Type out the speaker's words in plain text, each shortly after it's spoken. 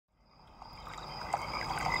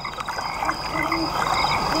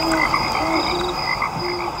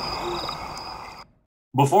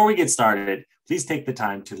Before we get started, please take the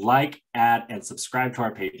time to like, add, and subscribe to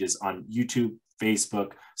our pages on YouTube,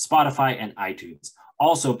 Facebook, Spotify, and iTunes.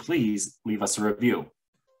 Also, please leave us a review.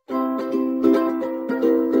 We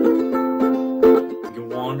can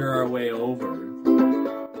wander our way over,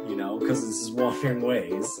 because this is Wandering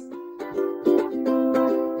Ways.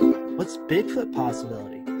 What's Bigfoot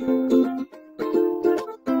possibility?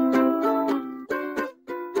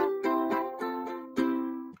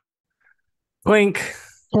 Clink.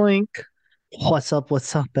 Clink. What's up,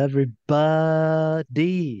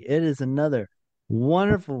 everybody? It is another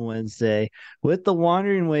wonderful Wednesday with the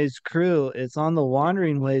Wandering Ways crew. It's on the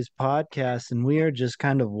Wandering Ways podcast, and we are just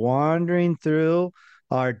kind of wandering through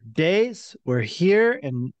our days. We're here,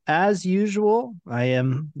 and as usual, I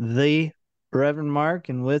am the Reverend Mark,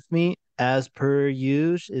 and with me, as per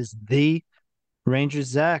usual, is the Ranger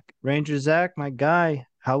Zach. Ranger Zach, my guy,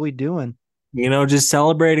 how we doing? Just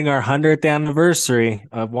celebrating our 100th anniversary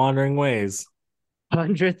of Wandering Ways.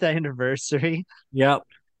 100th anniversary. Yep.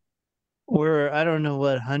 I don't know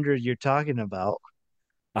what 100 you're talking about.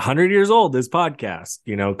 100 years old, this podcast,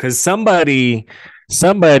 because somebody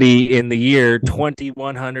in the year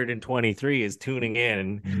 2123 is tuning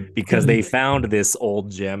in because they found this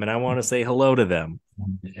old gem, and I want to say hello to them.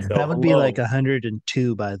 So, that would be like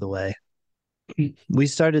 102, by the way. We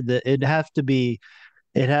started it'd have to be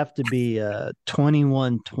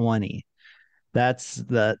 2120. That's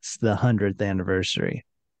the 100th anniversary.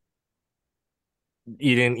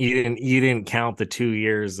 You didn't count the 2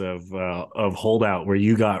 years of holdout where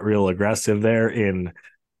you got real aggressive there in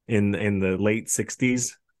the late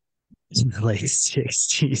 60s. In the late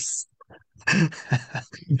 60s.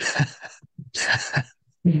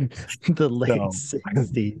 The late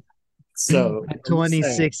 60s. So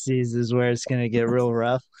 2060s is where it's gonna get real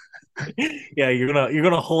rough. Yeah, you're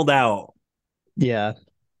gonna hold out. Yeah.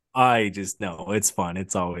 I just know it's fun.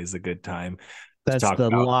 It's always a good time. That's the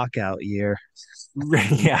lockout year.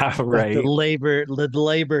 Yeah, right. The labor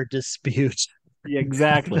dispute. Yeah,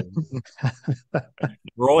 exactly.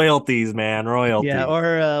 Royalties, man. Royalties. Yeah,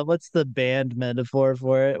 or what's the band metaphor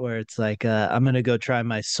for it? Where it's like, I'm gonna go try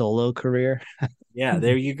my solo career. Yeah,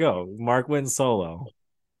 there you go. Mark went solo.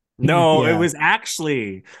 No, yeah. It was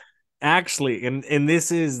actually, and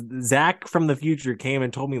this is Zach from the future came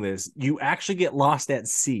and told me this. You actually get lost at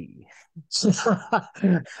sea.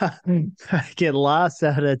 Get lost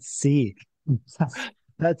out at sea.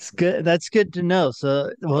 That's good. That's good to know.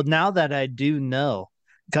 So, well, now that I do know,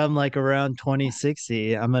 come like around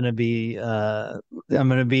 2060, I'm gonna be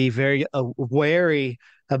very wary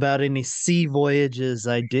about any sea voyages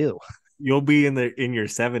I do. You'll be in your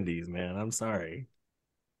 70s, man. I'm sorry.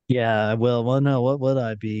 Yeah, I will. Well, no, what would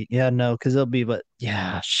I be? Yeah, no, because it'll be, but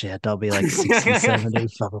yeah, shit, I'll be like 60, 70.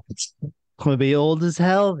 I'll be old as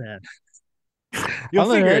hell then. You'll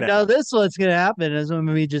figure it out. No, this what's gonna happen is when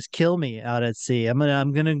we just kill me out at sea. I'm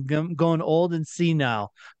going old and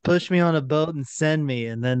senile. Push me on a boat and send me,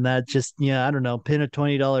 and then that just I don't know, pin a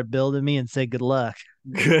 $20 bill to me and say good luck.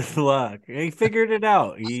 Good luck. He figured it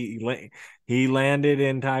out. He landed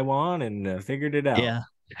in Taiwan and figured it out. Yeah.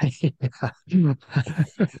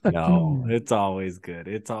 No, it's always good.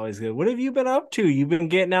 It's always good. What have you been up to? You've been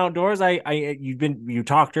getting outdoors. You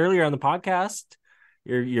talked earlier on the podcast.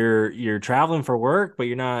 You're traveling for work, but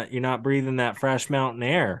you're not breathing that fresh mountain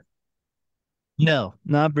air. No,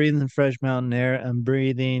 not breathing fresh mountain air. I'm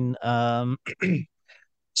breathing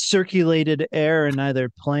circulated air in either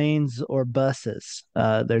planes or buses.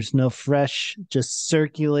 There's no fresh, just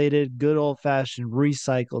circulated, good old fashioned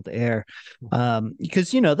recycled air.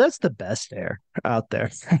 Because that's the best air out there.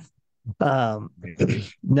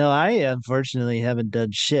 No, I unfortunately haven't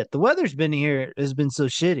done shit. The weather's been here has been so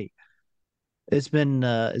shitty. It's been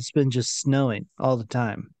just snowing all the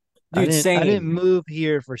time. Dude, I didn't move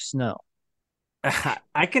here for snow.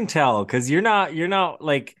 I can tell because you're not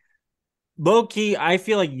like low key. I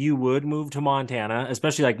feel like you would move to Montana,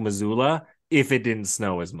 especially like Missoula, if it didn't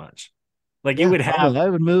snow as much. Like you would have. I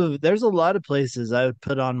would move. There's a lot of places I would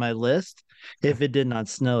put on my list if it did not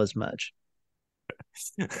snow as much.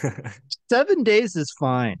 7 days is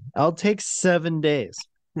fine. I'll take 7 days.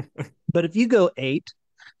 But if you go 8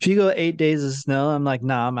 days of snow, I'm like,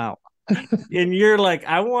 nah, I'm out. And you're like,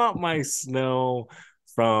 I want my snow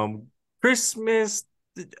from Christmas,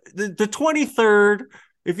 the 23rd.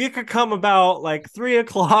 If you could come about like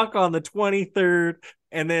 3:00 on the 23rd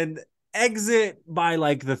and then exit by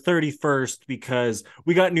like the 31st because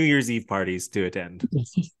we got New Year's Eve parties to attend.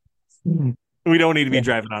 We don't need to be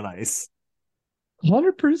driving on ice.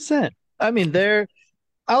 100%. I mean,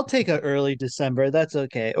 I'll take a early December. That's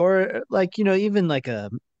okay. Or like, even like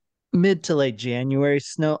a mid to late January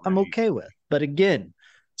snow, I'm okay with. But again,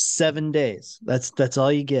 7 days. That's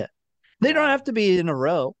all you get. They don't Wow. have to be in a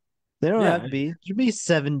row. They don't have Yeah. to be. It should be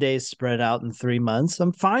 7 days spread out in 3 months.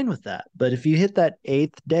 I'm fine with that. But if you hit that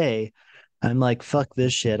eighth day, I'm like, fuck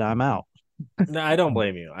this shit. I'm out. No, I don't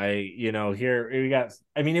blame you. Here we got,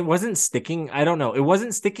 I mean, it wasn't sticking. I don't know. It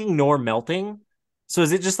wasn't sticking nor melting. So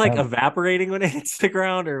is it just like Um, evaporating when it hits the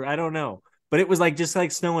ground, or I don't know. But it was like just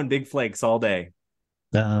like snow and big flakes all day.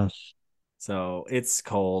 uh, So it's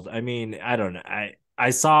cold. I mean, I don't know. I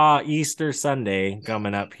saw Easter Sunday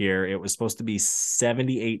coming up here. It was supposed to be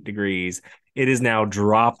 78 degrees. It is now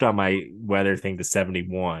dropped on my weather thing to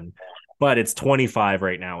 71, but it's 25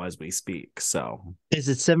 right now as we speak. So is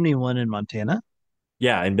it 71 in Montana?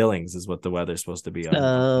 yeah, in Billings is what the weather's supposed to be on.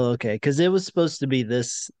 Oh, okay. Because it was supposed to be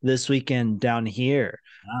this weekend down here.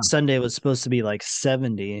 Ah. Sunday was supposed to be like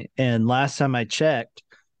 70, and last time I checked,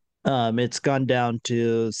 it's gone down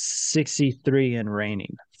to 63 and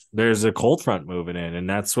raining. There's a cold front moving in, and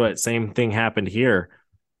that's what same thing happened here.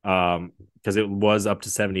 Because it was up to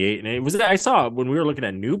 78, and it was I saw when we were looking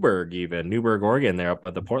at Newberg, Oregon, there up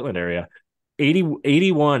at the Portland area.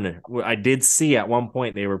 81. I did see at one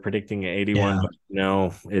point they were predicting 81, Yeah. but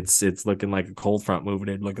no, it's looking like a cold front moving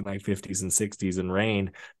in, looking like 50s and 60s and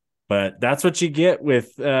rain. But that's what you get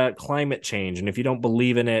with climate change. And if you don't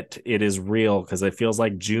believe in it, it is real because it feels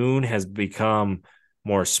like June has become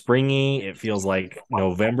more springy. It feels like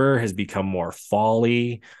November has become more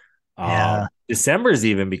fall-y. Yeah. December is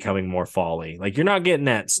even becoming more fall-y. Like you're not getting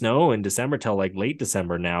that snow in December till like late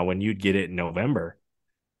December now when you'd get it in November.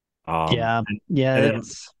 Yeah. And, Yeah. and then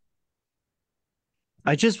It's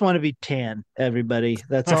I just want to be tan, everybody.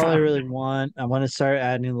 That's all I really want. I want to start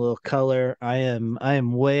adding a little color.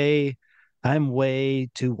 I'm way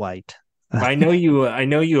too white. I know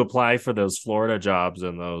you apply for those Florida jobs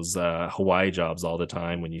and those Hawaii jobs all the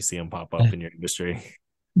time when you see them pop up in your industry.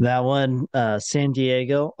 That one, San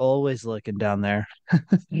Diego, always looking down there.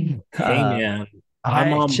 Hey Uh, man,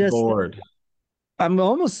 I'm I on just, board. I'm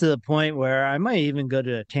almost to the point where I might even go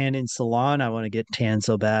to a tanning salon. I want to get tan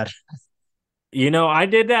so bad. I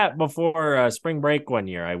did that before spring break one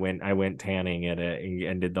year. I went tanning at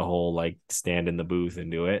and did the whole like stand in the booth and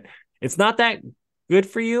do it. It's not that good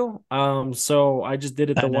for you. So I just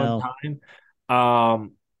did it I the one know. time.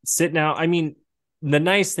 Um, sitting out. I mean, the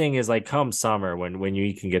nice thing is like come summer when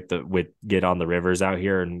you can get on the rivers out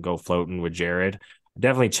here and go floating with Jared.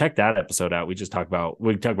 Definitely check that episode out. We talked about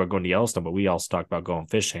going to Yellowstone, but we also talked about going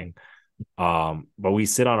fishing. But we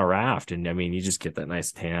sit on a raft, and I mean, you just get that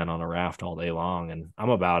nice tan on a raft all day long, and I'm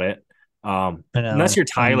about it. I Unless know. you're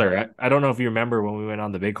Tyler, I don't know if you remember when we went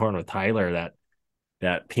on the Bighorn with Tyler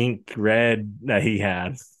that pink red that he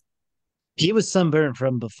had. He was sunburned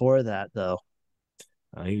from before that, though.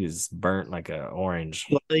 He was burnt like a orange.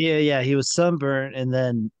 Well, yeah, yeah, he was sunburned,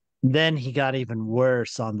 and then he got even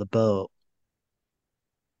worse on the boat.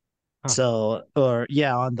 Huh. So, or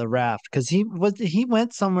yeah, on the raft, because he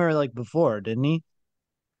went somewhere like before, didn't he?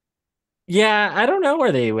 Yeah, I don't know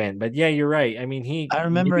where they went, but yeah, you're right. I mean, he I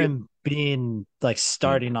remember maybe. him being like Yeah,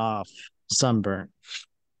 starting off sunburnt.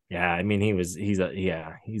 yeah. I mean, he's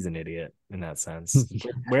an idiot in that sense.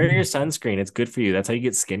 Wear your sunscreen; it's good for you. That's how you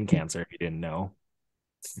get skin cancer. If you didn't know,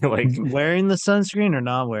 like Wearing the sunscreen or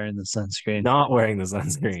not wearing the sunscreen? not wearing the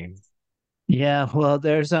sunscreen. Yeah, well,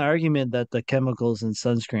 there's an argument that the chemicals in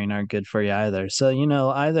sunscreen aren't good for you either. So,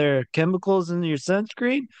 either chemicals in your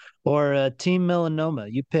sunscreen or team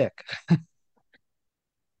melanoma. You pick.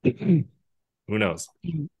 Who knows?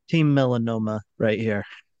 Team melanoma right here.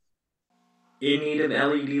 In need of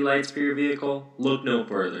LED lights for your vehicle? Look no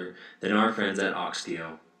further than our friends at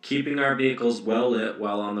Oxteo, keeping our vehicles well lit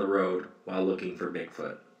while on the road while looking for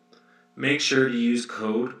Bigfoot. Make sure to use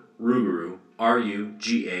code RUGARU,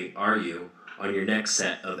 RUGARU, on your next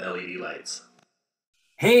set of LED lights.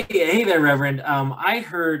 Hey there, Reverend. I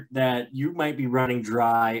heard that you might be running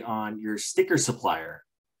dry on your sticker supplier.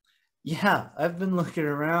 Yeah, I've been looking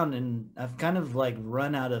around and I've kind of like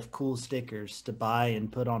run out of cool stickers to buy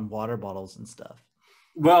and put on water bottles and stuff.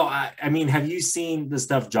 Well, I mean, have you seen the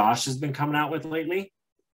stuff Josh has been coming out with lately?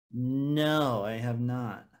 No, I have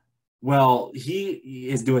not. Well, he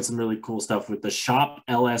is doing some really cool stuff with the Shop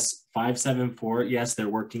LS 574. Yes, they're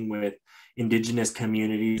working with indigenous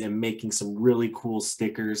communities and making some really cool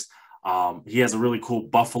stickers. He has a really cool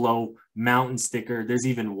Buffalo Mountain sticker. There's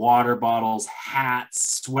even water bottles,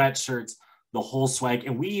 hats, sweatshirts, the whole swag.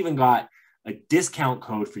 And we even got a discount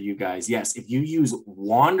code for you guys. Yes, if you use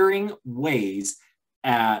Wandering Ways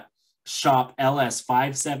at Shop LS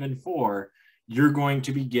 574, you're going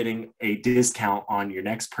to be getting a discount on your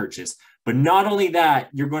next purchase. But not only that,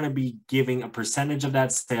 you're going to be giving a percentage of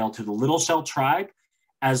that sale to the Little Shell Tribe,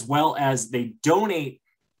 as well as they donate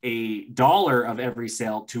 $1 of every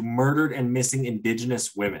sale to murdered and missing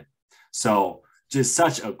Indigenous women. So just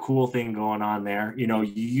such a cool thing going on there. You know,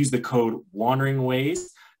 you use the code Wandering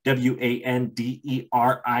Ways, WANDERING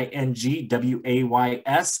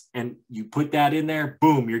and you put that in there,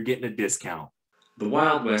 boom, you're getting a discount. The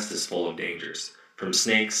Wild West is full of dangers, from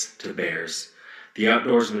snakes to bears. The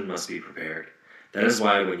outdoorsman must be prepared. That is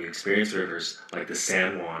why when you experience rivers like the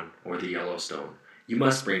San Juan or the Yellowstone, you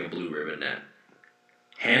must bring a blue ribbon net.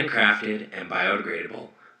 Handcrafted and biodegradable,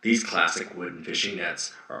 these classic wooden fishing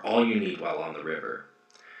nets are all you need while on the river.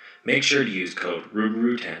 Make sure to use code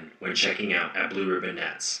RUGAROO10 when checking out at Blue Ribbon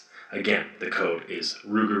Nets. Again, the code is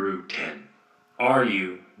RUGAROO10.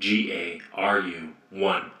 RUGARU10.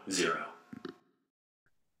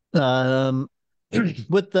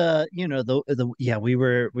 With the yeah, we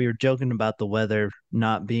were joking about the weather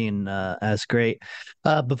not being as great.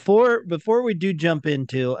 Before we do jump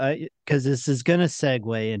into, because this is gonna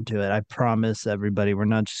segue into it, I promise everybody we're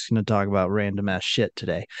not just gonna talk about random ass shit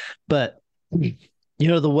today. But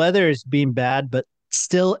the weather is being bad, but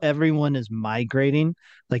still everyone is migrating.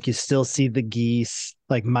 Like you still see the geese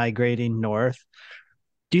like migrating north.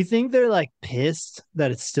 Do you think they're like pissed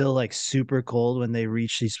that it's still like super cold when they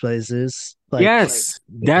reach these places? Yes,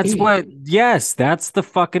 that's the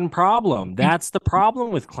fucking problem. That's the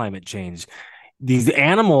problem with climate change. These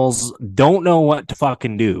animals don't know what to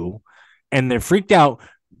fucking do, and they're freaked out.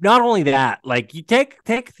 Not only that, like you take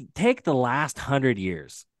the last 100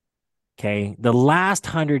 years, okay? The last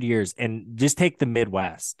 100 years, and just take the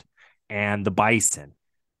Midwest and the bison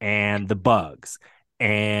and the bugs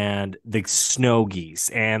and the snow geese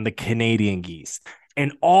and the Canadian geese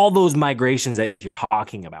and all those migrations that you're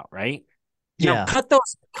talking about, right? Now Yeah,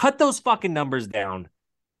 cut those fucking numbers down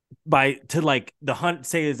by to like the hunt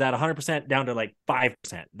say is at 100% down to like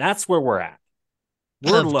 5%. That's where we're at.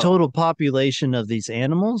 We're of low. total population of these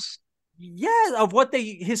animals. Yeah, of what the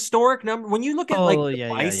historic number when you look at like Oh the yeah,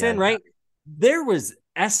 yeah, yeah, bison, yeah. right? There was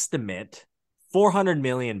estimate 400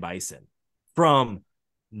 million bison from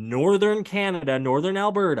northern Canada, northern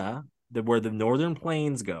Alberta, where the northern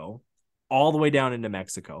plains go, all the way down into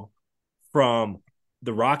Mexico, from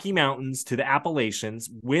the Rocky Mountains to the Appalachians.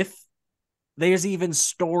 With there's even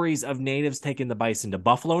stories of natives taking the bison to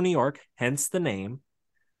Buffalo, New York, hence the name,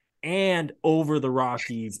 and over the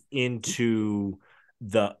Rockies into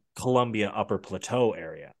the Columbia Upper Plateau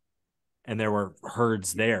area. And there were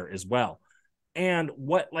herds there as well. And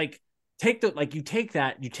what like you take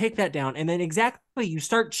that down, and then exactly you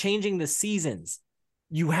start changing the seasons.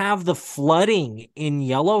 You have the flooding in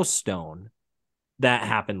Yellowstone that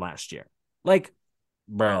happened last year. Like,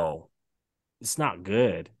 bro, it's not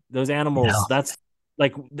good. Those animals, No. that's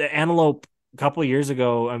like the antelope a couple of years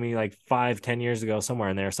ago. I mean, like 5, 10 years ago, somewhere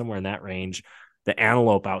in there, somewhere in that range, the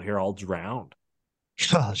antelope out here all drowned.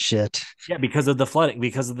 Oh shit. Yeah, because of the flooding,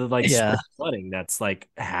 because of the like Yeah. spring flooding that's like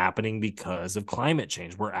happening because of climate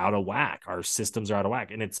change. We're out of whack. Our systems are out of whack,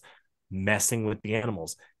 and it's messing with the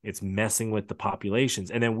animals. It's messing with the populations.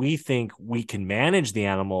 And then we think we can manage the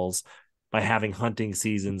animals by having hunting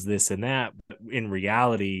seasons, this and that. But in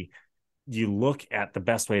reality, you look at the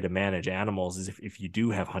best way to manage animals is if you do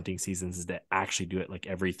have hunting seasons, is to actually do it like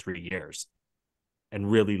every 3 years and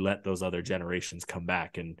really let those other generations come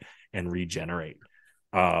back and regenerate.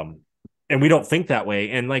 um and we don't think that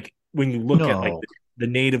way. And like when you look at like No. the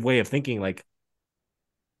native way of thinking, like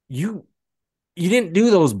you you didn't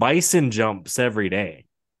do those bison jumps every day.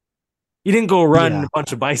 You didn't go run Yeah. a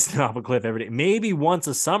bunch of bison off a cliff every day, maybe once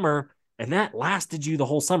a summer, and that lasted you the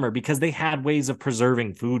whole summer because they had ways of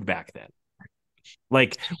preserving food back then.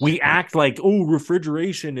 Like we act like, oh,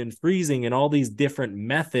 refrigeration and freezing and all these different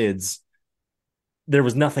methods. There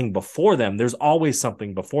was nothing before them. There's always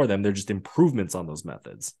something before them. They're just improvements on those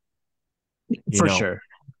methods, you For know. sure.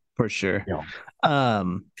 For sure. You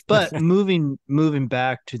know. But moving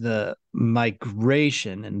back to the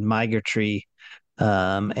migration and migratory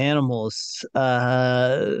animals,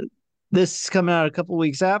 this is coming out a couple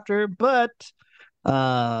weeks after, but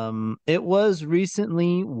it was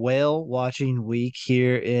recently whale watching week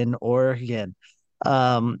here in Oregon.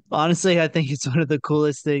 Honestly, I think it's one of the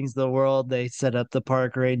coolest things in the world. They set up the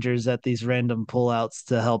park rangers at these random pullouts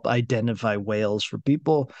to help identify whales for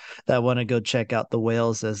people that want to go check out the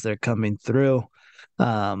whales as they're coming through.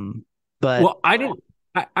 Um, but Well, I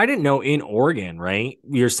didn't know in Oregon, right?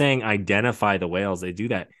 You're saying identify the whales. They do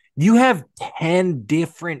that. You have 10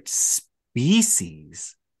 different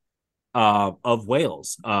species of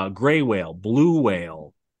whales. Gray whale, blue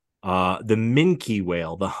whale, the minke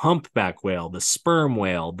whale, the humpback whale, the sperm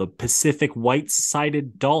whale, the Pacific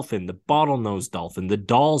white-sided dolphin, the bottlenose dolphin, the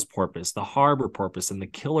Dall's porpoise, the harbor porpoise, and the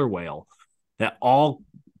killer whale that all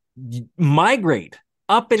migrate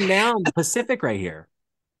up and down the Pacific right here.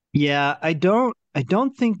 Yeah, I don't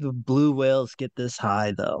think the blue whales get this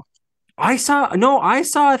high though. I saw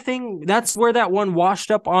a thing that's where that one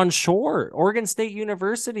washed up on shore, Oregon State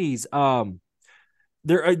University's.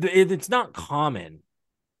 It's not common.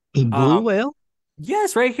 A blue Um, whale?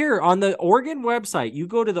 yes, right here on the Oregon website, you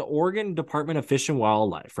go to the Oregon Department of Fish and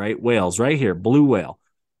Wildlife, right? Whales, right here, blue whale.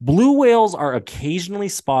 Blue whales are occasionally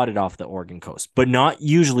spotted off the Oregon coast, but not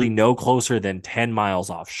usually no closer than 10 miles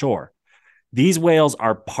offshore. These whales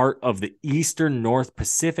are part of the eastern North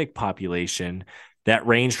Pacific population that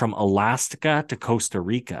range from Alaska to Costa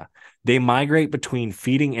Rica. They migrate between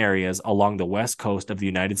feeding areas along the west coast of the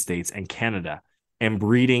United States and Canada, and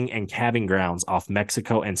breeding and calving grounds off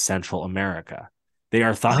Mexico and Central America. They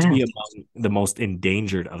are thought to Oh, be among the most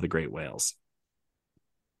endangered of the great whales.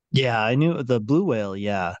 yeah, I knew the blue whale.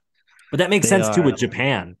 Yeah, But that makes they sense too are. with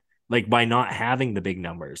Japan, like by not having the big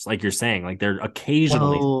numbers, like you're saying, like they're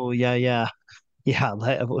occasionally. Oh, yeah, yeah, yeah.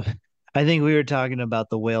 I think we were talking about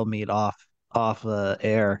the whale meat off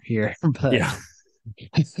air here, but Yeah.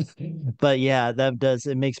 but yeah, that does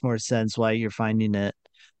it makes more sense why you're finding it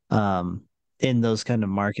um in those kind of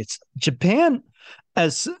markets. Japan,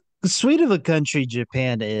 as sweet of a country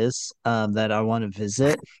Japan is, that I want to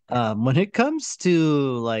visit, when it comes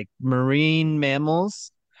to like marine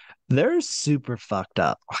mammals, they're super fucked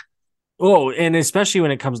up. Oh, and especially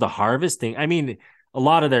when it comes to harvesting. I mean, a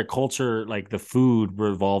lot of their culture, like the food,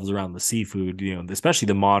 revolves around the seafood, especially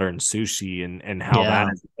the modern sushi and how that Yeah.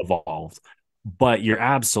 has evolved. But you're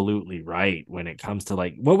absolutely right when it comes to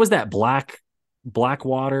like what was that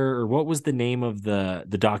Blackwater, or what was the name of the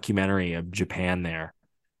documentary of Japan there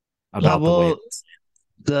about the Well, whales?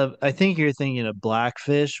 the I think you're thinking of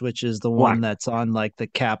Blackfish, which is the one Black. that's on like the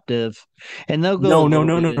captive, and they'll go a No, no, little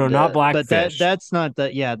no, bit no, no, not into, but Blackfish. that's not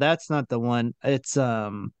the yeah, that's not the one. It's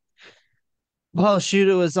well, shoot,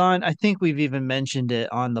 it was on. I think we've even mentioned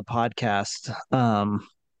it on the podcast.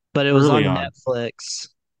 But it was Early on on. Netflix.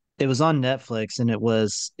 It was on Netflix, and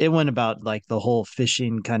it went about like the whole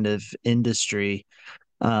fishing kind of industry.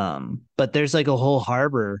 But there's like a whole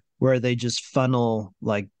harbor where they just funnel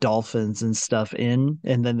like dolphins and stuff in,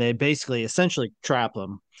 and then they basically essentially trap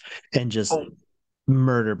them and just Oh,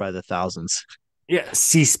 murder by the thousands yeah, or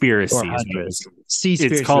Seaspiracy is what it was. hundreds. Sea It's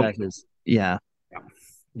spears called. that is. Yeah.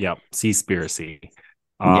 Yep, Seaspiracy.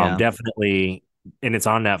 Yeah. Definitely, and it's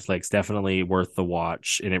on Netflix. Definitely worth the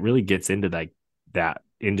watch, and it really gets into like that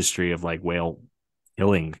industry of like whale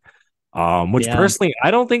killing. Which Yeah. personally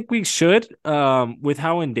I don't think we should. With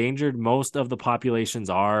how endangered most of the populations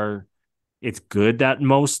are, it's good that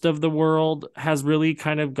most of the world has really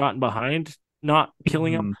kind of gotten behind not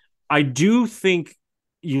killing them. Mhm. I do think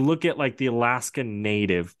you look at like the Alaska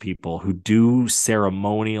Native people who do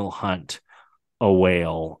ceremonial hunt a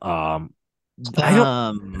whale. I don't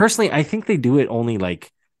Um, personally. I think they do it only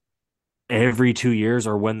like every 2 years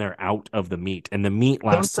or when they're out of the meat, and the meat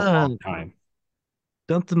don't lasts a long the time.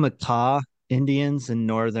 don't the Macaw Indians in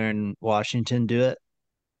northern Washington do it?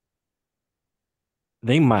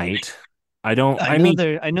 They might. I don't. I mean,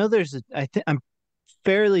 I know there's a I think I'm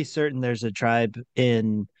fairly certain there's a tribe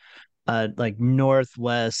in like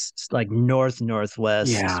northwest, like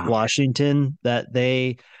northwest yeah, Washington that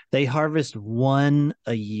they harvest one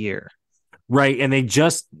a year. right. And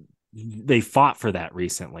they fought for that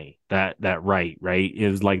recently. That right. It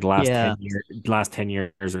was like the Yeah. last 10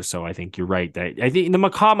 years or so. I think you're right. That I think the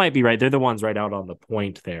macaw might be right. They're the ones right out on the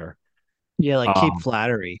point there. Yeah, like Cape Um,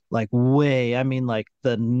 Flattery, like way, I mean, like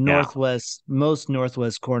the yeah. most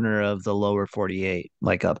northwest corner of the lower 48,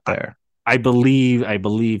 like up I, there. I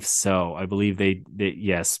believe so. I believe they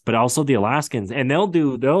yes, but also the Alaskans, and they'll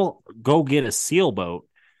go get a seal boat,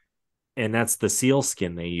 and that's the seal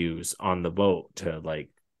skin they use on the boat to like.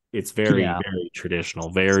 It's very Yeah. very traditional,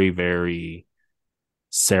 very very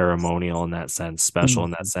ceremonial in that sense, special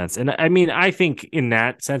in that Mhm. sense. And I mean, I think in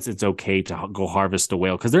that sense, it's okay to go harvest a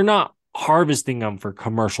whale because they're not harvesting them for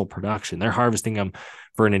commercial production. They're harvesting them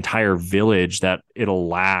for an entire village that it'll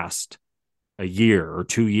last a year or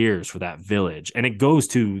 2 years for that village. And it goes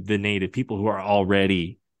to the native people who are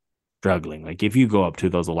already struggling. Like if you go up to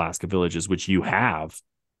those Alaska villages, which you have,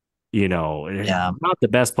 Yeah. not the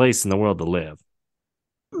best place in the world to live.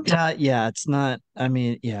 Yeah, it's not. I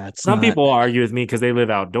mean, yeah, it's Some not. people argue with me because they live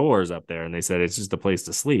outdoors up there and they said it's just a place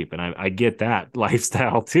to sleep. And I get that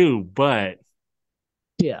lifestyle too, but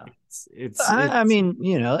Yeah. I it's mean,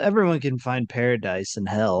 everyone can find paradise in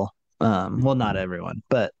hell. Well, not everyone,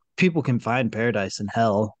 but people can find paradise in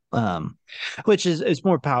hell. Which is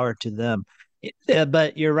more power to them. Yeah,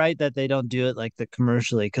 but you're right that they don't do it like the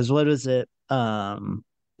commercially. Because what is it?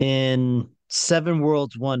 In Seven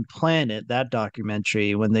Worlds, One Planet, that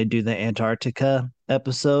documentary, when they do the Antarctica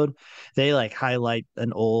episode, they like highlight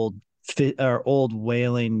an old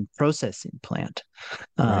whaling processing plant.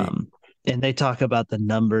 Right. And they talk about the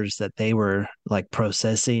numbers that they were like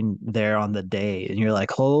processing there on the day. And you're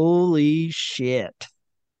like, holy shit.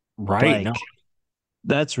 Right. No, Like,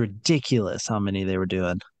 that's ridiculous how many they were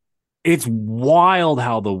doing. it's wild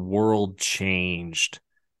how the world changed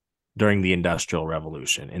during the Industrial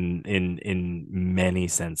Revolution in many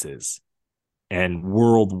senses and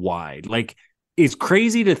worldwide. Like it's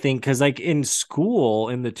crazy to think because like in school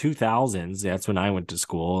in the 2000s, that's when I went to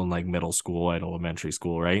school in like middle school and elementary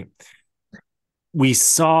school, right? We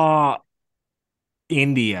saw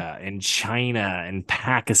India and China and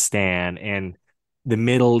Pakistan and the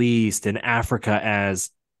Middle East and Africa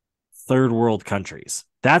as third world countries.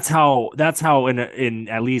 That's how in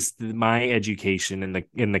at least my education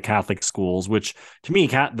in the Catholic schools, which to me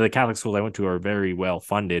the Catholic schools I went to are very well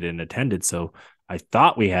funded and attended, so I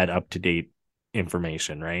thought we had up to date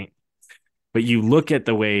information, right? But you look at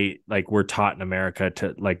the way like we're taught in America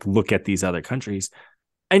to like look at these other countries,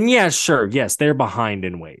 and yeah, sure, yes, they're behind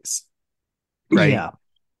in ways, right? Yeah.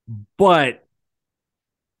 But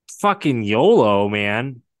fucking YOLO,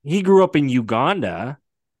 man. He grew up in Uganda,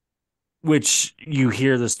 which you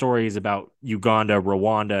hear the stories about Uganda,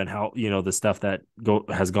 Rwanda, and how the stuff that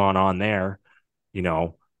has gone on there, you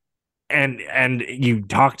know, and you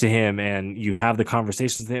talk to him and you have the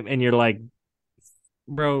conversations with him, and you're like,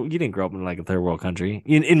 bro, you didn't grow up in like a third world country.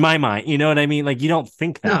 In my mind, you know what I mean? Like you don't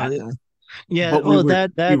think No, that, yeah. Yeah, but we well were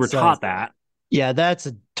that we were that's taught that, yeah, that's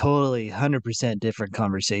a totally 100% different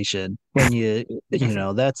conversation when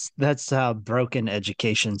that's how broken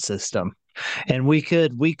education system. And we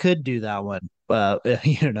could do that one very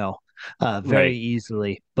right?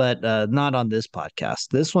 easily, but not on this podcast.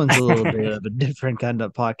 This one's a little bit of a different kind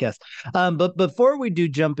of podcast. But before we do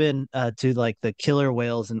jump in to like the killer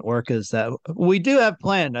whales and orcas that we do have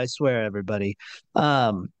planned, I swear everybody.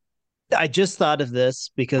 Um I just thought of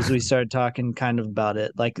this because we started talking kind of about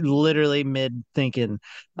it, like literally mid thinking,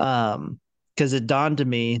 because it dawned to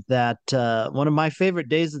me that one of my favorite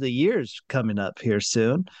days of the year is coming up here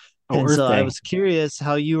soon. Oh, And Earth so I Day. was curious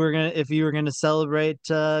how if you were gonna celebrate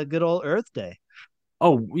good old Earth Day.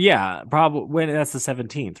 Oh yeah, probably when that's the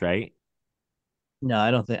 17th, right? No,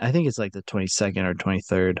 I think it's like the 22nd or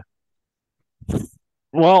 23rd.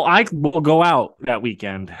 Well, I will go out that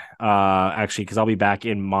weekend, actually, because I'll be back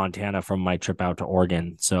in Montana from my trip out to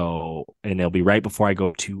Oregon. So, and it'll be right before I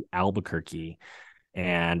go to Albuquerque.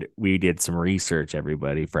 And we did some research,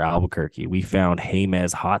 everybody, for Albuquerque. We found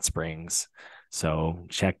Jemez Hot Springs. So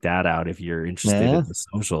check that out if you're interested in Yeah. the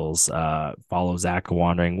socials. Follow Zach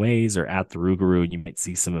Wandering Ways or at the Rougarou. You might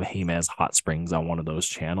see some of Jemez Hot Springs on one of those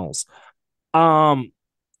channels. Um,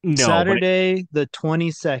 no, but Saturday the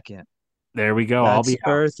 22nd. there we go. I'll That's be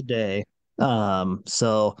out. Earth Day.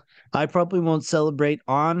 So I probably won't celebrate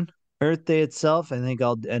on Earth Day itself. I think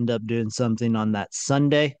I'll end up doing something on that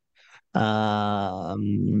Sunday.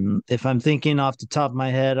 If I'm thinking off the top of my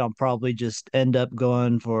head, I'll probably just end up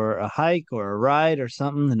going for a hike or a ride or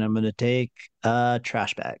something, and I'm gonna take a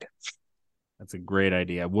trash bag. That's a great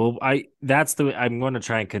idea. Well, I'm going to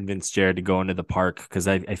try and convince Jared to go into the park because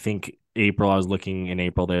I think April, I was looking in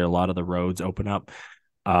April there, a lot of the roads open up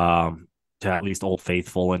um to at least Old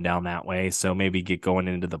Faithful and down that way. So maybe get going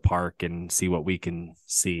into the park and see what we can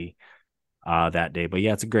see that day. But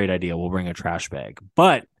yeah, it's a great idea. We'll bring a trash bag.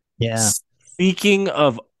 But Yeah. speaking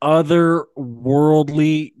of other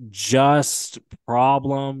worldly just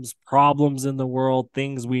problems in the world,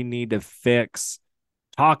 things we need to fix,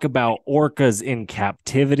 talk about orcas in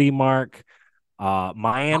captivity, Mark.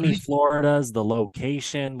 Miami, Florida's the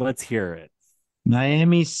location. Let's hear it.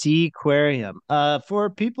 Miami Sea Aquarium. For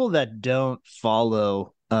people that don't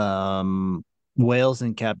follow whales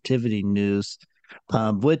in captivity news,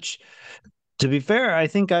 which to be fair, I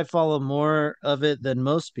think I follow more of it than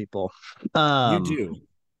most people. You Um, do.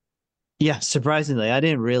 yeah, surprisingly, I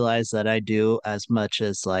didn't realize that I do as much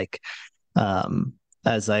um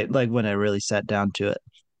as I like when I really sat down to it.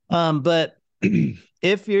 But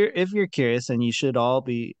if you're curious, and you should all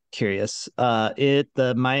be curious,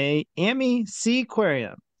 the Miami Sea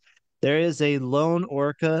Aquarium. There is a lone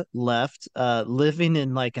orca left, living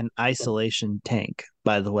in like an isolation tank,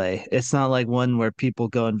 by the way. It's not like one where people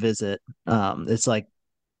go and visit. It's like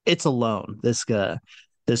it's alone,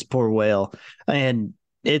 this poor whale. And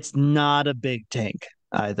it's not a big tank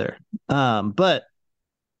either. But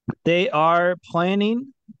they are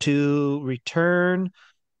planning to return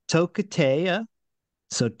Tokatea,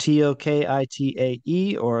 so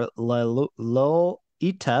Tokitae or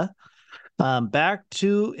Lolita, back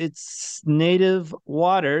to its native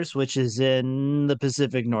waters, which is in the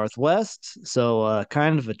Pacific Northwest. So,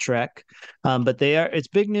 kind of a trek. But it's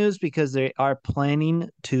big news because they are planning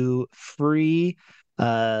to free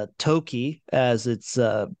Toki, as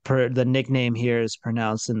the nickname here is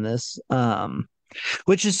pronounced in this,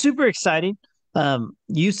 which is super exciting.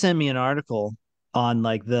 You sent me an article on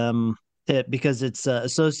like because it's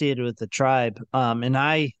associated with the tribe. And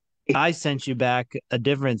I sent you back a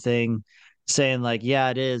different thing saying like, yeah,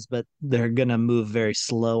 it is, but they're gonna move very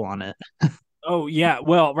slow on it. Oh yeah,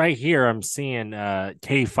 well, right here I'm seeing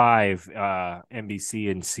K5 NBC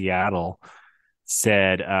in Seattle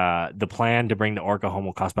said the plan to bring the orca home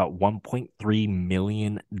will cost about $1.3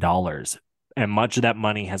 million. And much of that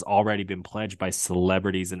money has already been pledged by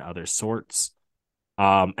celebrities and other sorts.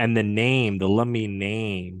 And the Lumbee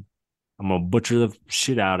name, I'm gonna butcher the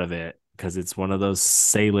shit out of it because it's one of those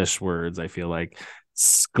Salish words, I feel like.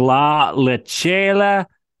 Skla Lechela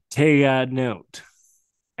Teanut.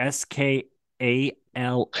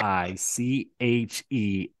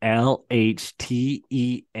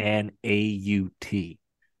 Skalichelehtenaut.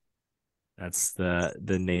 That's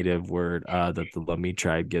the native word that the Lumbee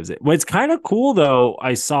tribe gives it. What's kind of cool though,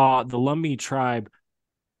 I saw the Lumbee tribe,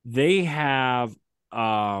 they have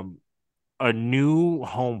um a new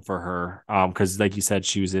home for her because like you said,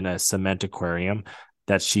 she was in a cement aquarium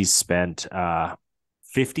that she spent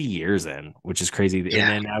 50 years in, which is crazy. And Yeah.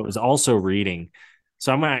 then I was also reading,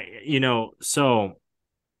 so I'm gonna, so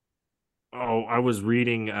I was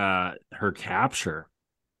reading her capture.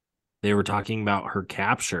 They were talking about her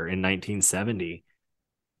capture in 1970,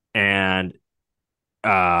 and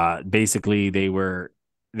basically they were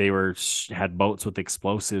had boats with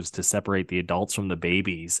explosives to separate the adults from the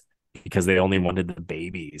babies because they only wanted the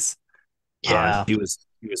babies. Yeah. She was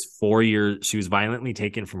 4 years. She was violently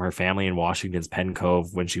taken from her family in Washington's Penn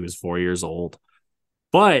Cove when she was 4 years old.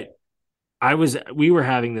 But we were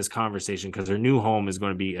having this conversation because her new home is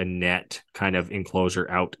going to be a net kind of enclosure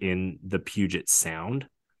out in the Puget Sound,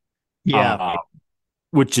 Yeah. uh,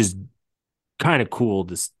 which is kind of cool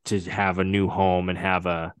to have a new home and have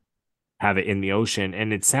it in the ocean.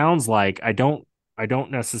 And it sounds like I don't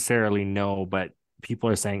necessarily know, but people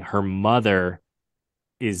are saying her mother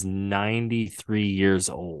is 93 years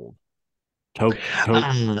old. To, to,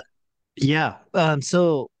 Um, Yeah.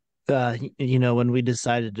 When we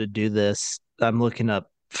decided to do this, I'm looking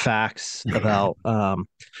up facts about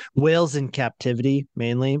whales in captivity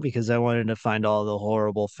mainly because I wanted to find all the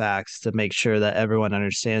horrible facts to make sure that everyone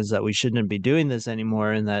understands that we shouldn't be doing this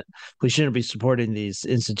anymore and that we shouldn't be supporting these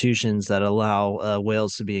institutions that allow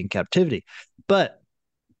whales to be in captivity. But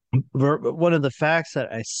one of the facts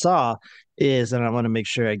that I saw is, and I want to make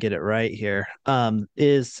sure I get it right here,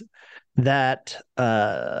 is that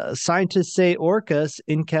scientists say orcas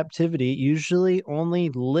in captivity usually only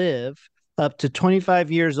live up to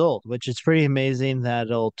 25 years old, which is pretty amazing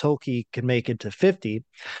that old Toki can make it to 50,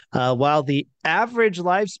 while the average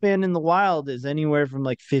lifespan in the wild is anywhere from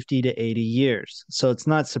like 50 to 80 years. So it's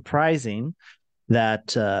not surprising that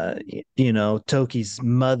Toki's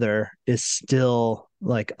mother is still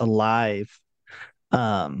like alive.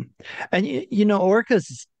 And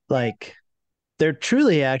orcas like they're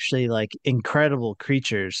truly actually like incredible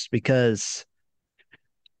creatures because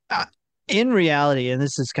uh, in reality, and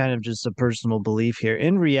this is kind of just a personal belief here,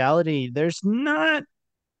 in reality, there's not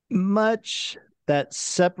much that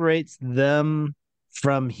separates them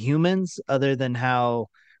from humans other than how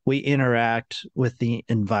we interact with the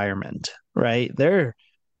environment, right?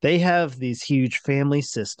 They have these huge family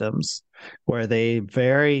systems where they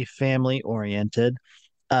very family oriented.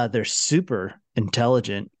 They're super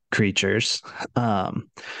intelligent creatures. Um,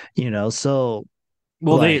 so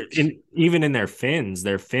well, like even in their fins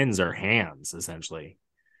are hands essentially.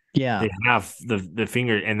 yeah. They have the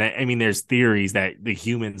finger, and that, I mean, there's theories that the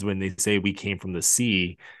humans, when they say we came from the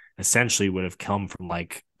sea, essentially would have come from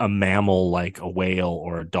like a mammal, like a whale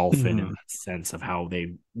or a dolphin, in Mhm. the sense of how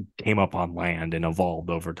they came up on land and evolved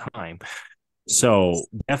over time. So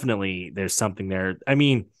definitely, there's something there. I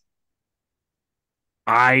mean,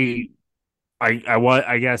 I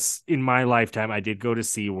I guess in my lifetime I did go to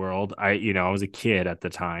SeaWorld. I was a kid at the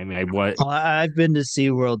time. Well, I've been to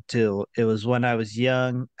SeaWorld too. It was when I was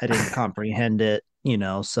young. I didn't comprehend it,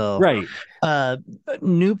 so Right. uh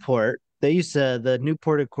Newport, the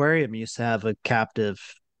Newport Aquarium used to have a captive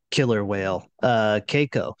killer whale,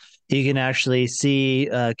 Keiko. You can actually see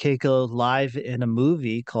Keiko live in a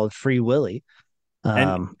movie called Free Willy.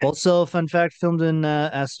 And Also, fun fact, filmed in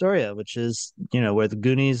Astoria, which is where the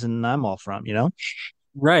Goonies and I'm all from.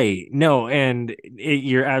 Right. No, and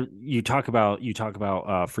you talk about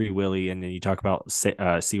Free Willy, and then you talk about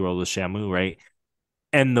SeaWorld with Shamu, right?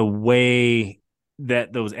 And the way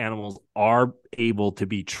that those animals are able to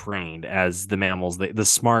be trained as the mammals, the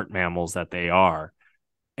smart mammals that they are.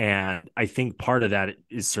 And I think part of that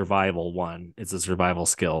is survival. One, it's a survival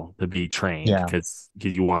skill to be trained Yeah. because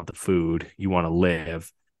you want the food, you want to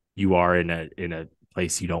live, you are in a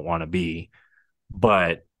place you don't want to be.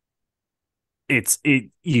 But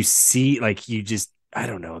you see, like, you just, I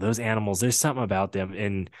don't know, those animals, there's something about them.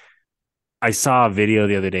 And I saw a video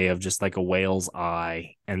the other day of just like a whale's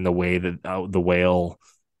eye, and the way that the whale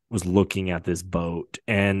was looking at this boat,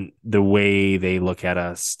 and the way they look at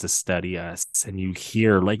us to study us. And you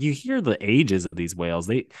hear the ages of these whales.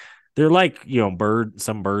 They're like,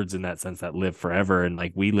 some birds in that sense that live forever, and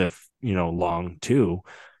like we live, long too.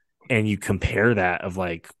 And you compare that of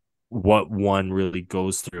like what one really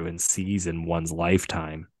goes through and sees in one's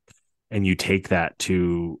lifetime, and you take that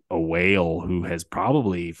to a whale who has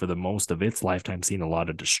probably for the most of its lifetime seen a lot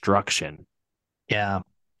of destruction. Yeah.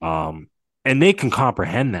 um and they can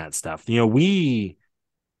comprehend that stuff. We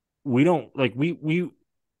don't, like, we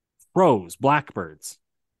crows, blackbirds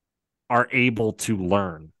are able to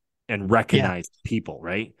learn and Yeah. recognize people,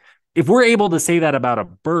 right? If we're able to say that about a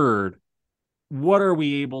bird, what are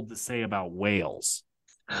we able to say about whales?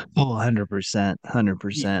 Oh, 100%.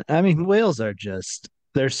 100%. I mean, whales are just,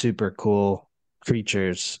 they're super cool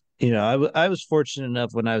creatures. I was fortunate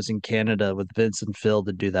enough when I was in Canada with Vince and Phil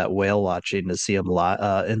to do that whale watching to see them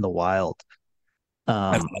in the wild.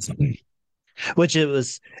 That's Um, awesome. which it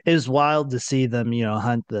was wild to see them,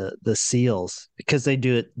 hunt the seals because they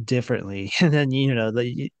do it differently. And then,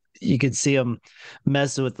 you could see them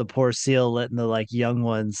messing with the poor seal, letting the like young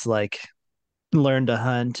ones like learn to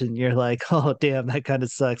hunt, and you're like, oh damn, that kind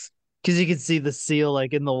of sucks. Because you can see the seal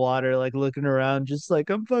like in the water, like looking around, just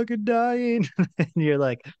like I'm fucking dying. And you're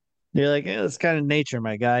like, yeah, it's kind of nature,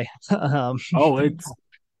 my guy. Oh,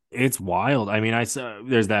 it's wild. I mean, I saw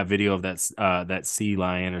there's that video of that sea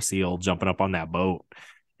lion or seal jumping up on that boat,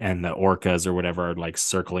 and the orcas or whatever are like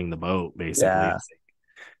circling the boat. Basically, Yeah,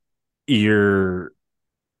 you're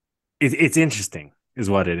it's interesting, is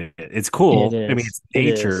what it is. It's it cool. I mean, is. it's It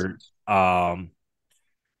is. nature.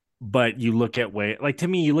 But you look at like, to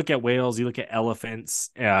me, you look at whales, you look at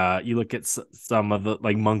elephants, you look at some of the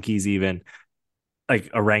like monkeys, even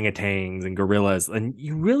like orangutans and gorillas, and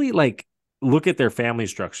you really like look at their family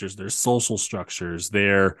structures, their social structures,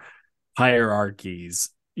 their hierarchies,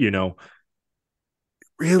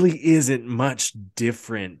 really isn't much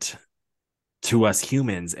different to us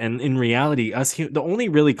humans. And in reality, the only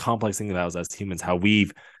really complex thing about us humans, how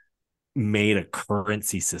we've made a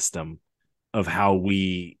currency system of how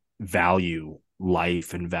we value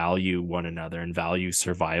life and value one another and value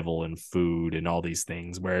survival and food and all these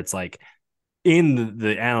things, where it's like in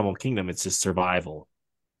the animal kingdom, it's just survival.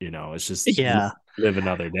 It's just Yeah. live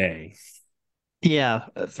another day. Yeah,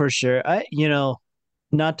 for sure.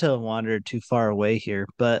 Not to wander too far away here,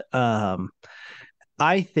 but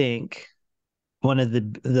I think one of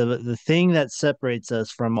the thing that separates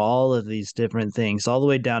us from all of these different things, all the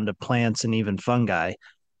way down to plants and even fungi,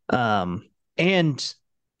 um, and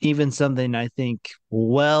even something I think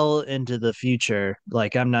well into the future,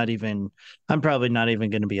 like I'm probably not even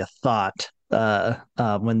going to be a thought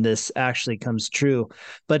when this actually comes true,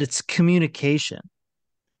 but it's communication.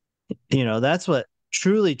 That's what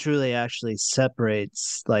truly actually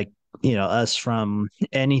separates like us from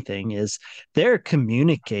anything is they're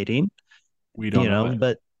communicating, We don't know it.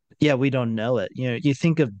 but yeah, we don't know it. You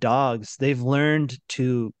think of dogs, they've learned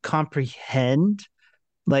to comprehend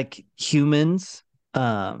like humans,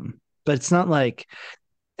 but it's not like,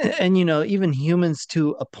 and even humans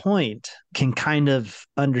to a point can kind of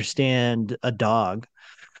understand a dog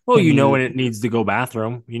Well, when you when it needs to go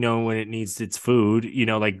bathroom, when it needs its food,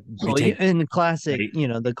 like you oh, take, in the classic,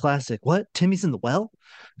 right. what, Timmy's in the well,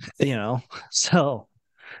 so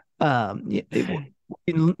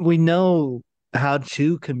we know how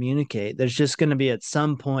to communicate. There's just going to be at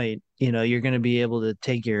some point, you're going to be able to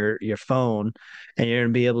take your phone and you're going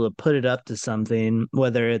to be able to put it up to something,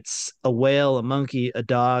 whether it's a whale, a monkey, a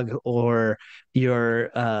dog, or your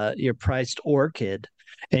priced orchid,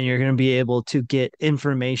 and you're going to be able to get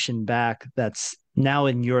information back that's now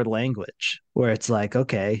in your language, where it's like,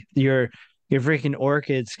 okay, your freaking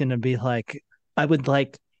orchid's going to be like, I would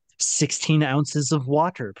like 16 ounces of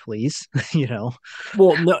water, please. you know?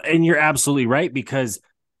 Well, no, and you're absolutely right, because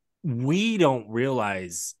we don't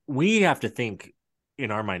realize, we have to think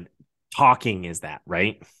in our mind, talking is that,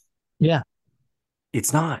 right? Yeah.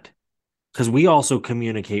 It's not, because we also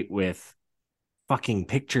communicate with fucking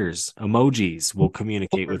pictures, emojis will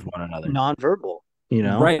communicate Or with one another. nonverbal, you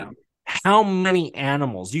know? Right. How many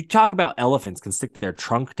animals? You talk about elephants can stick their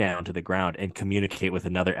trunk down to the ground and communicate with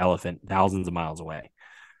another elephant thousands of miles away,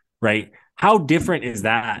 right? How different is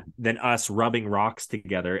that than us rubbing rocks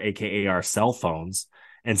together, aka our cell phones,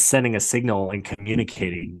 and sending a signal and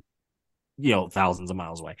communicating, thousands of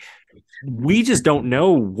miles away? We just don't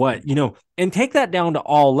know and take that down to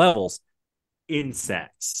all levels.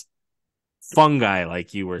 Insects, fungi,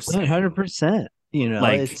 like you were saying. 100%. You know,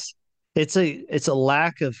 Like, it's a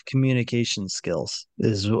lack of communication skills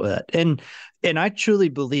is what, and I truly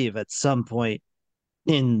believe at some point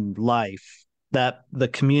in life that the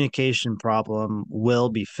communication problem will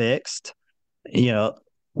be fixed. You know,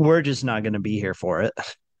 we're just not going to be here for it.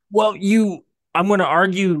 well, I'm going to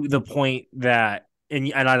argue the point that,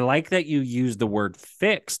 and I like that you use the word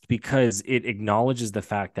fixed because it acknowledges the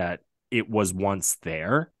fact that it was once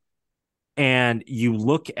there. And you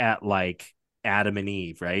look at like Adam and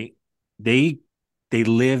Eve, right? They they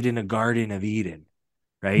lived in a garden of Eden,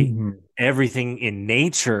 right? Mhm. Everything in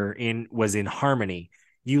nature was in harmony.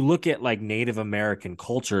 You look at like Native American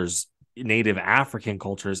cultures, Native African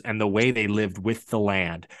cultures, and the way they lived with the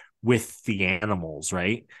land, with the animals,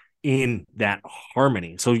 right? In that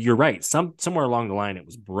harmony. So you're right. Somewhere along the line it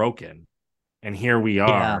was broken. And here we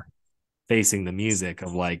Yeah, are facing the music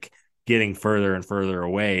of like getting further and further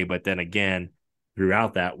away. But then again,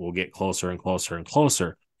 throughout that, we'll get closer and closer and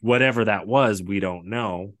closer. Whatever that was, we don't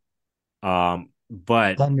know.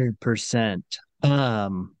 But 100%.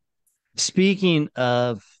 Speaking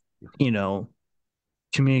of, you know,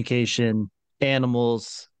 communication,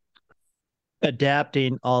 animals,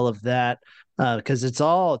 adapting all of that, because it's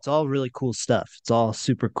all really cool stuff. It's all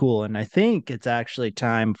super cool, and I think it's actually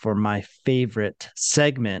time for my favorite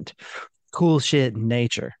segment, cool shit in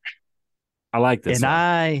nature. I like this And one.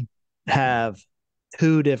 I have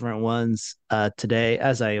two different ones today,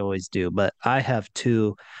 as I always do, but I have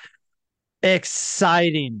two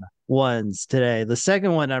exciting ones today. The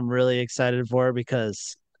second one I'm really excited for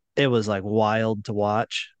because it was like wild to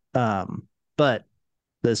watch. But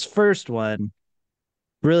this first one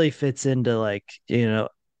really fits into like,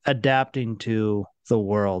 adapting to the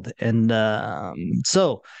world. And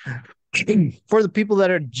so for the people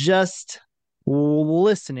that are just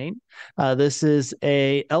listening, this is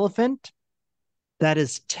a elephant that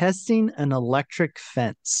is testing an electric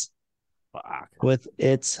fence Fuck. with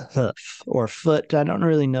its hoof or foot. I don't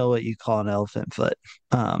really know what you call an elephant foot.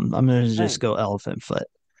 I'm going to just Hey. go elephant foot.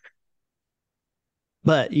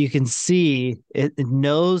 But you can see it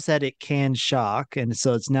knows that it can shock. And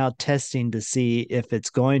so it's now testing to see if it's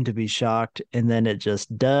going to be shocked. And then it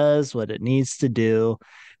just does what it needs to do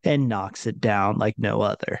and knocks it down like no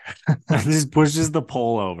other. Just pushes the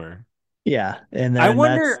pole over. Yeah. And I then that's,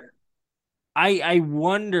 wonder I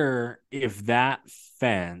wonder if that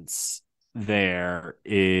fence there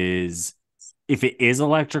is if it is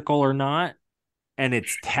electrical or not, and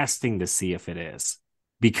it's testing to see if it is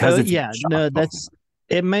because oh, it's been yeah. No, shocked before.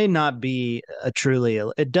 it may not be a truly,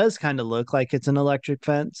 it does kind of look like it's an electric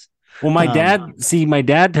fence. Well, Um, my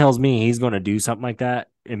dad tells me he's going to do something like that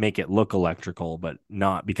and make it look electrical, but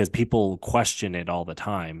not because people question it all the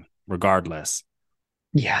time, regardless.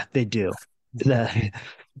 yeah, they do. The-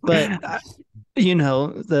 but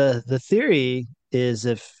the theory is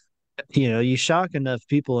if you shock enough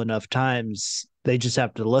people enough times, they just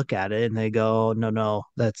have to look at it and they go, no, no,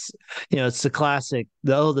 that's it's the classic.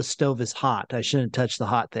 The stove is hot. I shouldn't touch the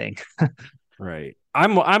hot thing. Right.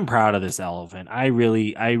 I'm proud of this elephant. I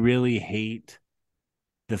really hate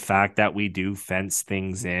the fact that we do fence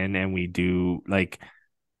things in and we do like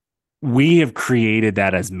we have created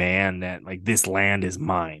that as man that like this land is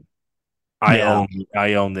mine. I Yeah, own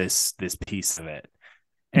I own this piece of it.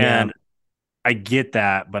 yeah. And I get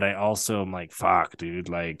that, but I also am like, fuck, dude,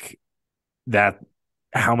 like that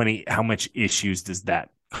how much issues does that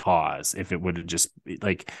cause if it would have just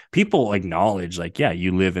like people acknowledge like, yeah,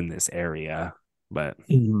 you live in this area, but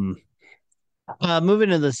Mhm. Moving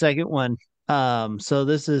to the second one. So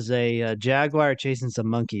this is a jaguar chasing some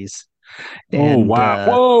monkeys, oh and wow.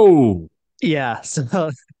 Whoa. yeah,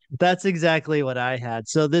 so that's exactly what I had.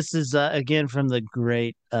 So this is again from the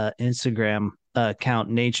great Instagram account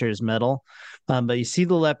Nature's Metal. But you see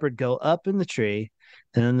the leopard go up in the tree,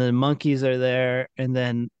 and then the monkeys are there, and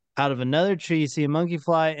then out of another tree you see a monkey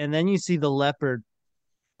fly, and then you see the leopard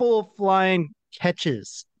full flying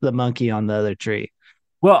catches the monkey on the other tree.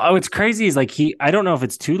 Well, oh, it's crazy. Is like I don't know if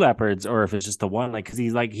it's two leopards or if it's just the one. Like, cause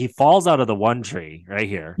he falls out of the one tree right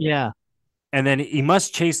here, Yeah. And then he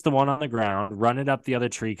must chase the one on the ground, run it up the other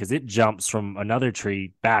tree because it jumps from another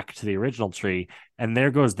tree back to the original tree. And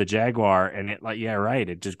there goes the jaguar. And it, like, yeah, right.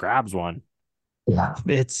 It just grabs one. Yeah.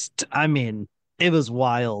 I mean, it was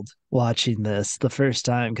wild watching this the first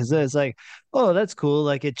time because it was like, oh, that's cool.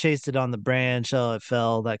 Like it chased it on the branch. Oh, it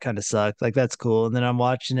fell. That kind of sucked. Like that's cool. And then I'm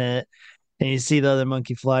watching it and you see the other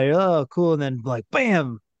monkey fly. Oh, cool. And then like,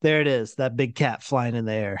 bam, there it is. That big cat flying in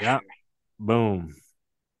the air. Yeah. Boom.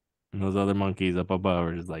 And those other monkeys up above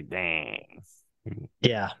are just like, dang.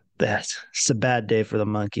 Yeah. That's it's a bad day for the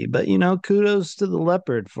monkey. But kudos to the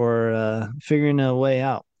leopard for figuring a way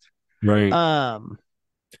out. Right. Um,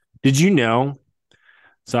 Did you know?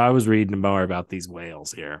 So I was reading more about these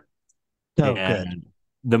whales here. oh good. And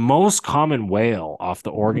the most common whale off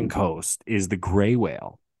the Oregon coast is the gray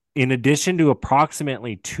whale. In addition to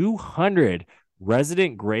approximately 200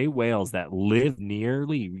 resident gray whales that live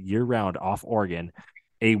nearly year round off Oregon,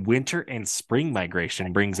 a winter and spring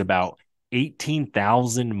migration brings about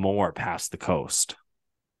 18,000 more past the coast.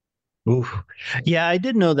 Oof. Yeah, I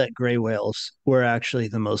did know that gray whales were actually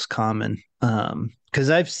the most common. Because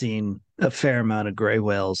I've seen a fair amount of gray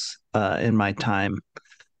whales in my time.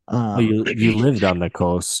 Well, Um, you lived on the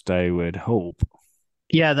coast, I would hope.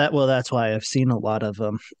 yeah, that's why I've seen a lot of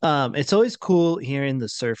them. It's always cool hearing the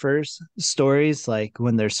surfers' stories, like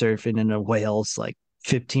when they're surfing and a whale's like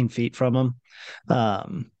 15 feet from them.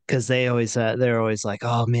 Because they're always like,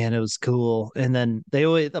 oh man, it was cool. And then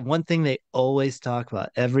the one thing they always talk about,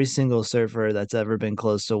 every single surfer that's ever been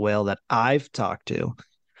close to a whale that I've talked to,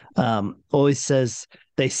 always says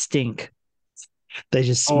they stink. They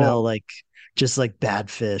just smell Oh, like just like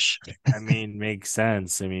bad fish. I mean, makes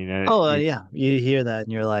sense. I mean, Oh yeah, you hear that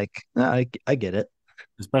and you're like, "Oh, I get it."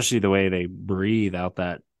 especially the way they breathe out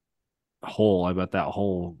that hole. I bet that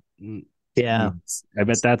hole Yeah. needs, I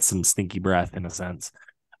bet that's some stinky breath in a sense.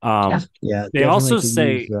 Yeah. Um, Yeah, they definitely also could use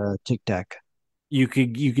say Tic Tac. you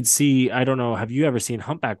could see, I don't know, have you ever seen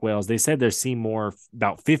humpback whales? They said they're seen more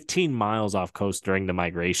about 15 miles off coast during the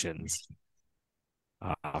migrations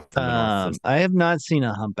from the north to I have not seen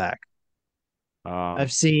a humpback. the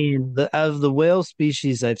I've seen the of the whale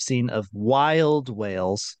species I've seen of wild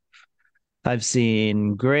whales. I've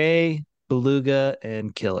seen gray, beluga,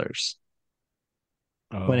 and killers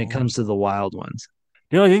when it oh. comes to the wild ones.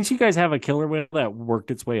 Didn't you guys have a killer whale that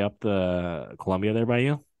worked its way up the Columbia there by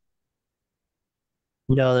you?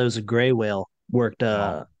 There was a gray whale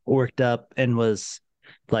Oh, worked up and was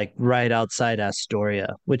like right outside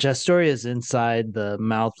Astoria, which Astoria is inside the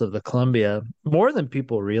mouth of the Columbia more than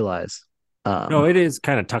people realize. no, Um, it is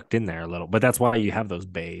kind of tucked in there a little, but that's why you have those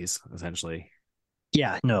bays essentially.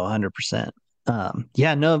 yeah, no, 100%.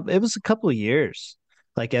 Yeah, no, it was a couple of years.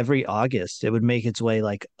 Like every August, it would make its way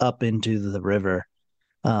like up into the river.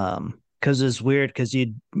 Because it's weird because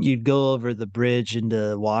you'd go over the bridge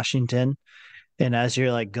into Washington. And as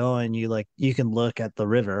you're like going, you can look at the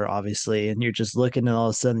river, obviously, and you're just looking, and all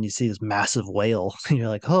of a sudden you see this massive whale, and you're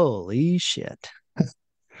like, "Holy shit!"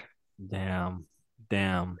 Damn,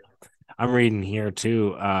 damn. I'm reading here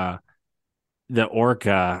too. The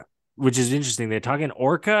orca, which is interesting. They're talking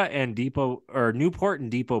orca and Depot or Newport and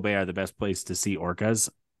Depot Bay are the best place to see orcas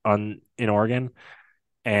on in Oregon.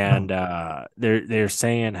 Oh, And they're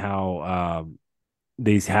saying how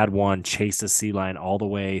they've had one chase a sea lion all the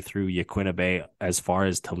way through Yaquina Bay as far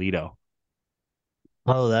as Toledo.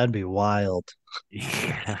 oh, that'd be wild.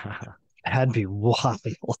 Yeah. That'd be wild.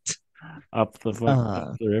 Up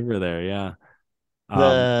Uh, the river there, yeah. Um,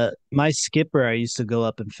 the my skipper I used to go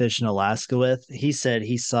up and fish in Alaska with, he said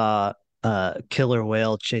he saw a killer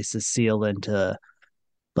whale chase a seal into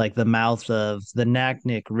like the mouth of the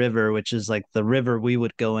Naknek River, which is like the river we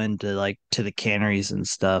would go into like to the canneries and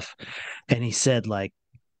stuff. And he said like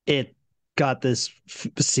it got this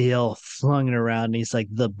seal flung it around. And he's like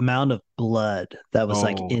the amount of blood that was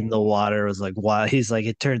like oh, in the water was like wow. He's like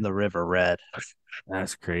it turned the river red.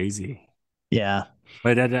 that's crazy. Yeah.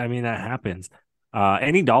 But I mean, that happens.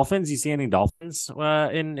 Any dolphins? You see any dolphins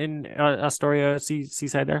in Astoria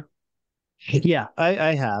seaside there? Yeah,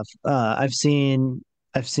 I have. I've seen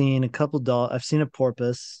a couple I've seen a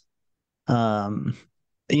porpoise. Um,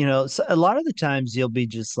 so a lot of the times you'll be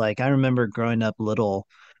just like I remember growing up little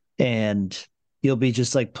and you'll be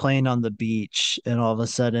just like playing on the beach and all of a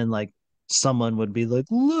sudden like someone would be like,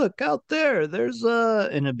 "Look out there, there's a,"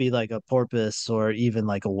 and it'd be like a porpoise or even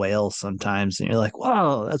like a whale sometimes and you're like,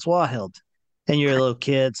 "Wow, that's wild." And you're a little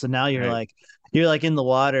kid, so now Right. you're like in the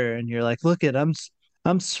water and you're like, "Look at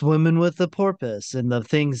I'm swimming with the porpoise," and the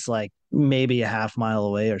thing's like maybe a half mile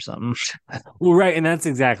away or something. Well, right, and that's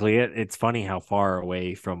exactly it. It's funny how far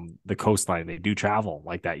away from the coastline they do travel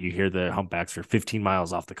like that. You hear the humpbacks are 15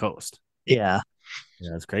 miles off the coast. Yeah. Yeah,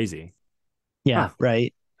 that's crazy. Yeah. Huh.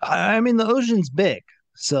 Right. I mean, the ocean's big,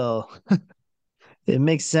 so it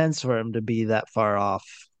makes sense for him to be that far off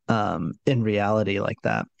in reality like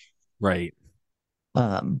that. Right.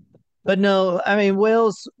 Um, but no, I mean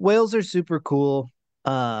whales are super cool.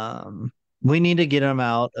 Um, we need to get them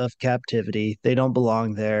out of captivity. They don't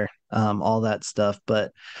belong there. All that stuff.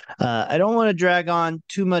 But I don't want to drag on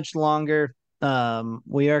too much longer.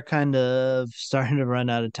 We are kind of starting to run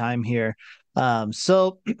out of time here.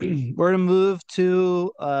 So we're gonna move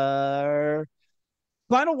to our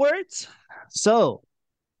final words. So,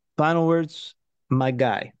 final words, my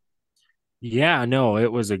guy. Yeah, no,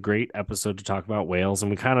 it was a great episode to talk about whales, and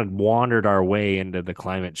we kind of wandered our way into the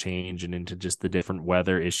climate change and into just the different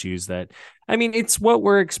weather issues that, I mean, it's what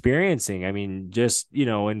we're experiencing. I mean, just,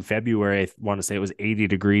 in February, I want to say it was 80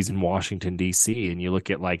 degrees in Washington, D.C., and you look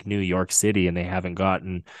at like New York City, and they haven't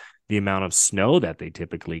gotten the amount of snow that they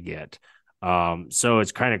typically get. So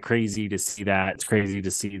it's kind of crazy to see that. It's crazy to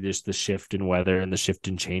see just the shift in weather and the shift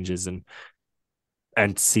in changes.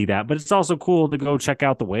 And see that. But it's also cool to go check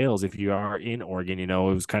out the whales if you are in Oregon. It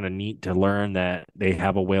was kind of neat to learn that they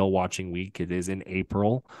have a whale watching week. It is in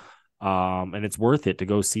April. And it's worth it to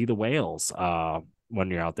go see the whales when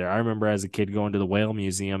you're out there. I remember as a kid going to the whale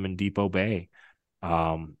museum in Depot Bay.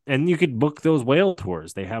 And you could book those whale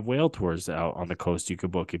tours. They have whale tours out on the coast you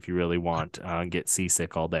could book if you really want and get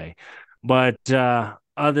seasick all day. But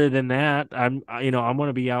other than that, I'm going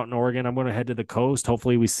to be out in Oregon. I'm going to head to the coast.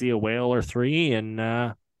 Hopefully, we see a whale or three. And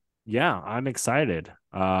yeah, I'm excited.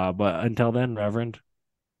 But until then, Reverend.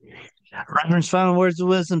 Reverend's final words of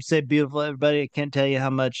wisdom. Stay beautiful, everybody. I can't tell you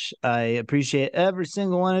how much I appreciate every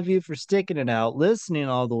single one of you for sticking it out, listening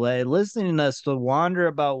all the way, listening to us to wander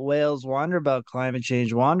about whales, wander about climate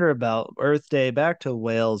change, wander about Earth Day, back to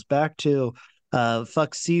whales, back to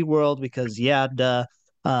fuck Sea World, because yeah, duh.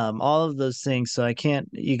 All of those things. So I can't,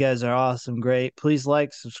 you guys are awesome, great. Please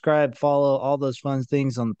like, subscribe, follow all those fun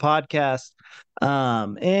things on the podcast.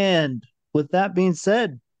 And with that being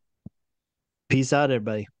said, peace out,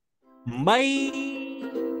 everybody. Bye.